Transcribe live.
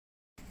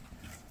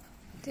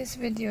This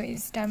video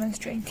is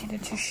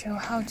demonstrated to show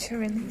how to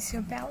release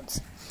your belt.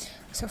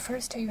 So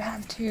first you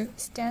have to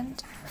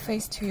stand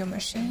face to your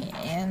machine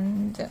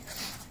and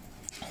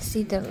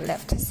see the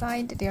left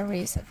side there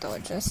is a door,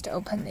 just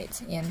open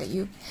it, and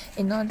you,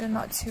 in order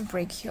not to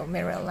break your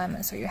mirror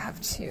alignment, so you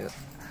have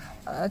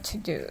to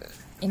do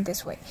in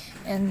this way.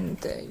 And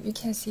you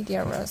can see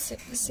there are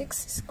six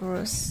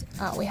screws.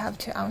 We have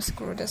to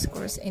unscrew the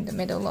screws in the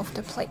middle of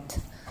the plate.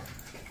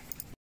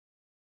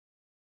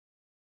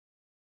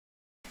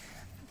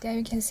 Then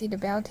you can see the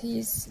belt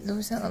is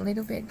loosened a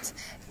little bit.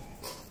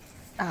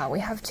 We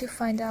have to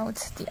find out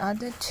the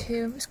other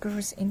two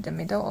screws in the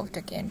middle of the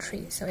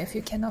gantry. So if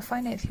you cannot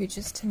find it, you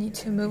just need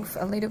to move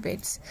a little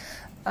bit.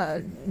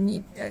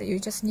 You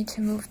just need to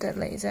move the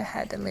laser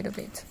head a little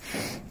bit.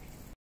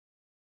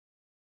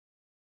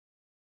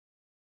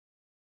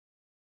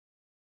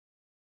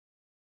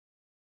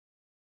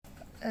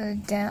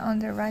 Then on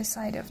the right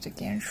side of the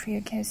gantry,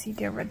 you can see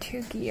there are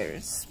two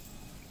gears.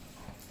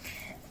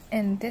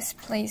 And this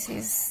place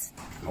is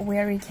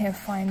where you can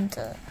find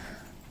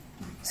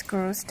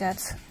screws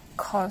that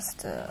cause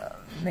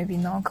maybe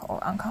knock or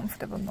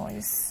uncomfortable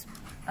noise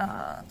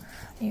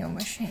in your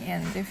machine.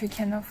 And if you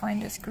cannot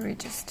find the screw,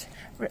 just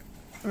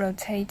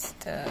rotate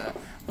the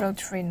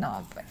rotary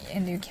knob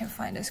and you can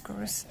find the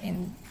screws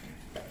in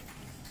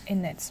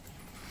it.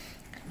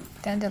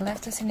 Then the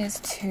last thing is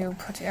to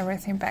put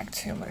everything back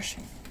to your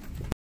machine.